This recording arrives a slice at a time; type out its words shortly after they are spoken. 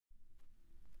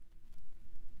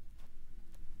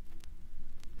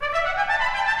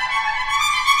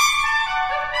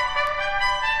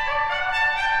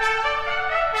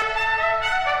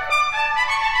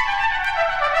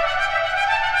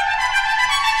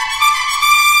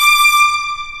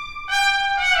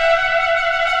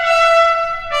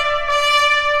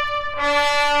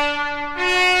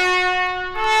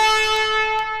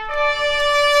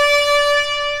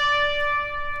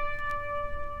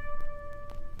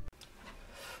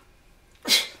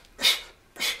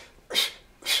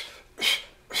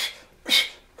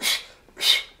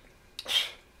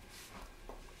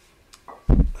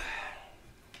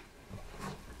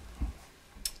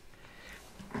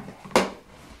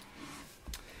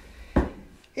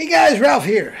Hey guys, Ralph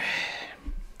here.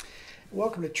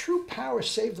 Welcome to True Power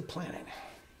Save the Planet.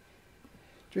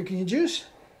 Drinking your juice?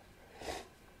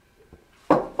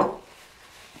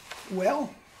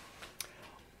 Well,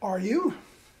 are you?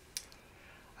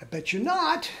 I bet you're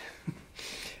not.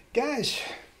 Guys,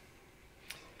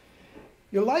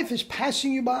 your life is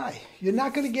passing you by. You're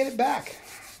not going to get it back.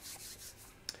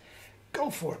 Go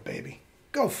for it, baby.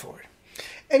 Go for it.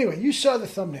 Anyway, you saw the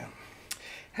thumbnail.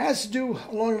 Has to do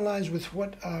along the lines with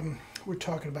what we're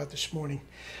talking about this morning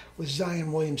with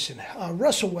Zion Williamson.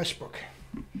 Russell Westbrook.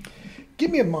 Give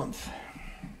me a month.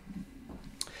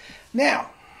 Now,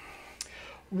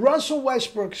 Russell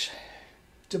Westbrook's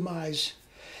demise,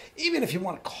 even if you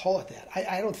want to call it that,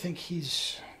 I don't think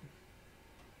he's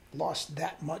lost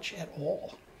that much at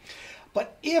all.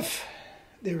 But if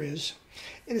there is,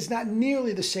 it is not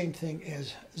nearly the same thing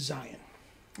as Zion.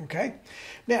 Okay?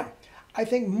 Now, I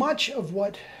think much of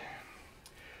what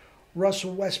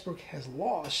Russell Westbrook has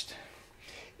lost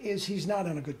is he's not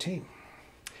on a good team.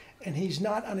 And he's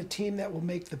not on a team that will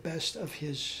make the best of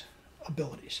his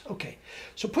abilities. Okay,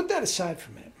 so put that aside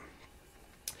for a minute.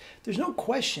 There's no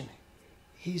question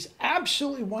he's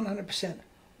absolutely 100%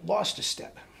 lost a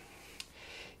step.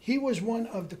 He was one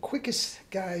of the quickest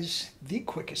guys, the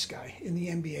quickest guy in the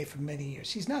NBA for many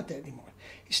years. He's not that anymore.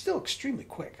 He's still extremely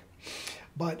quick,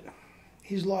 but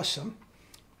he's lost some.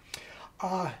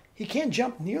 He can't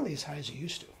jump nearly as high as he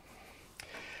used to.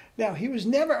 Now, he was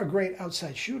never a great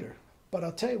outside shooter, but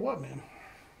I'll tell you what, man.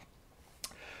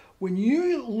 When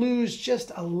you lose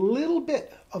just a little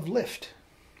bit of lift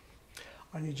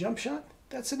on your jump shot,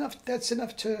 that's enough. That's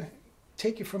enough to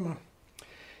take you from a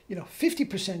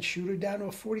 50% shooter down to a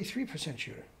 43%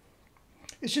 shooter.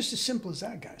 It's just as simple as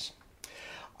that, guys.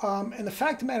 And the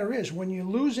fact of the matter is, when you're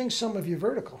losing some of your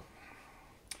vertical,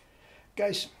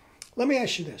 guys, let me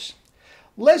ask you this.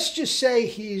 Let's just say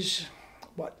he's,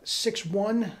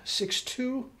 6'1",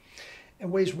 6'2", and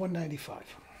weighs 195.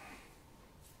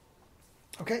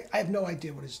 Okay? I have no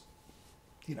idea what his,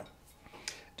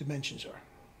 dimensions are.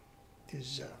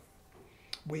 His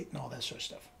weight and all that sort of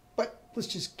stuff. But let's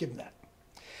just give him that.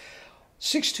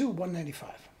 6'2", 195.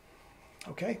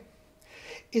 Okay?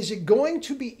 Is it going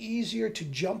to be easier to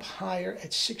jump higher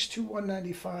at 6'2",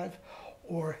 195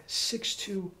 or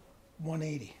 6'2",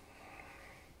 180?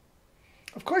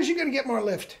 Of course you're going to get more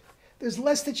lift. There's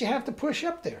less that you have to push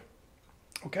up there.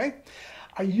 Okay?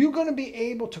 Are you going to be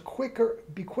able to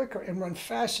be quicker and run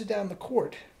faster down the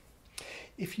court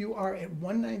if you are at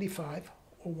 195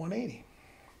 or 180?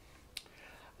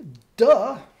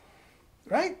 Duh.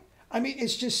 Right? I mean,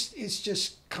 it's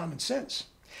just common sense.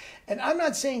 And I'm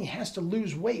not saying he has to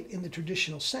lose weight in the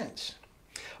traditional sense,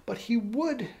 but he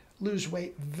would lose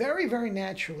weight very, very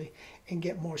naturally and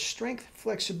get more strength,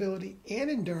 flexibility, and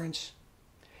endurance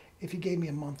if he gave me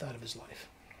a month out of his life.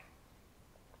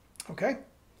 Okay?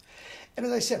 And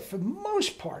as I said, for the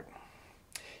most part,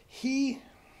 he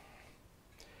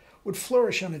would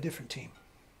flourish on a different team.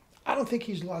 I don't think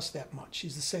he's lost that much.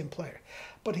 He's the same player.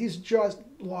 But he's just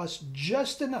lost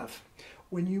just enough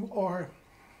when you are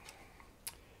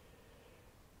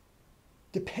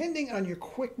depending on your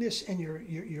quickness and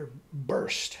your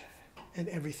burst and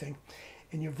everything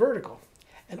and your vertical.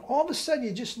 And all of a sudden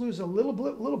you just lose a little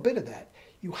bit of that.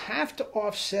 You have to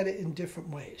offset it in different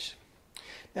ways.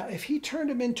 Now, if he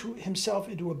turned himself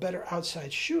into a better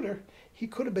outside shooter, he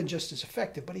could have been just as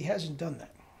effective, but he hasn't done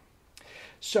that.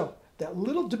 So that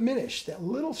little diminish, that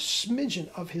little smidgen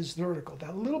of his vertical,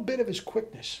 that little bit of his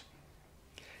quickness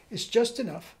is just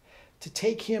enough to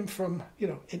take him from,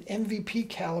 an MVP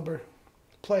caliber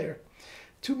player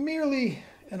to merely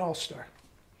an all-star.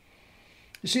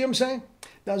 You see what I'm saying?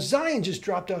 Now, Zion just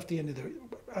dropped off the end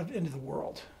of the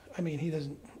world. I mean, he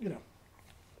doesn't,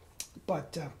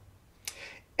 But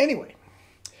anyway,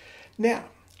 now,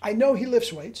 I know he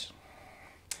lifts weights.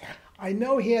 I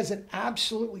know he has an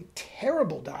absolutely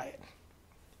terrible diet.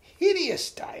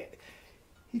 Hideous diet.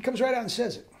 He comes right out and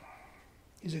says it.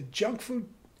 He's a junk food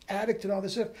addict and all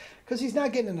this stuff because he's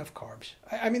not getting enough carbs.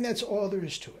 I mean, that's all there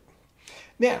is to it.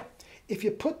 Now, if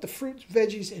you put the fruits,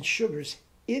 veggies, and sugars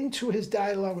into his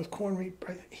diet along with cornmeal,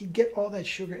 he'd get all that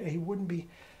sugar and he wouldn't be,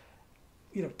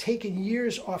 taking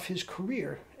years off his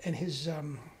career and his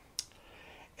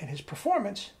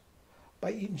performance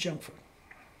by eating junk food.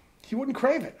 He wouldn't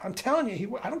crave it. I'm telling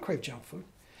you, I don't crave junk food.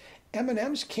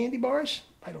 M&M's, candy bars,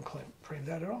 I don't crave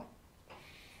that at all.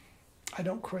 I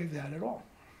don't crave that at all.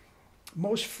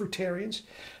 Most fruitarians,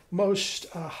 most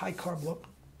high-carb look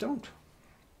don't.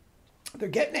 They're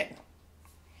getting it.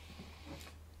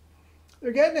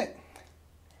 They're getting it.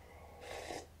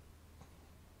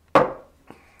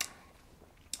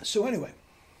 So anyway,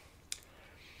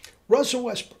 Russell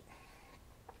Westbrook,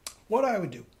 what I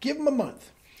would do, give him a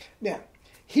month. Now,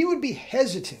 he would be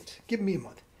hesitant, give me a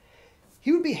month.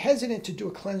 He would be hesitant to do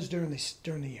a cleanse during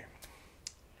the year.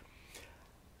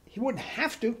 He wouldn't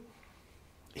have to.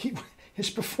 His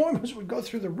performance would go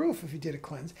through the roof if he did a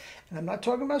cleanse. And I'm not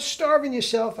talking about starving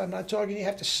yourself. I'm not talking you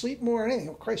have to sleep more or anything.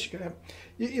 Oh, Christ,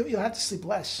 you'll have to sleep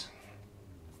less.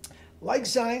 Like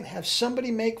Zion, have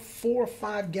somebody make 4 or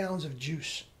 5 gallons of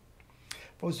juice,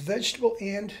 both vegetable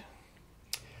and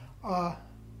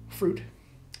fruit.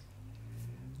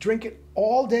 Drink it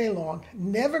all day long.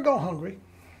 Never go hungry.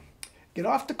 Get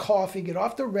off the coffee. Get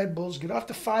off the Red Bulls. Get off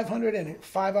the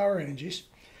 5-hour energies.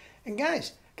 And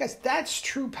guys, that's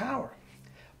true power.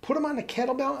 Put him on the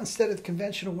kettlebell instead of the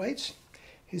conventional weights.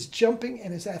 His jumping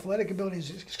and his athletic ability, his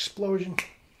explosion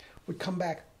would come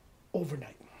back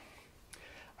overnight.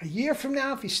 A year from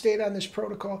now, if he stayed on this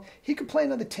protocol, he could play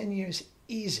another 10 years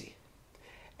easy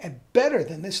and better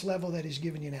than this level that he's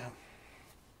giving you now.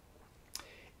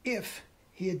 If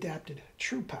he adapted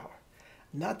true power,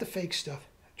 not the fake stuff,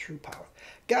 true power.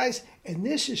 Guys, and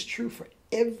this is true for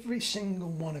every single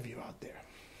one of you out there.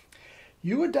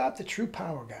 You adopt the true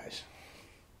power, guys.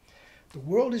 The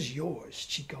world is yours,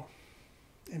 Chico,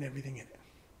 and everything in it.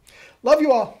 Love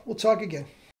you all. We'll talk again.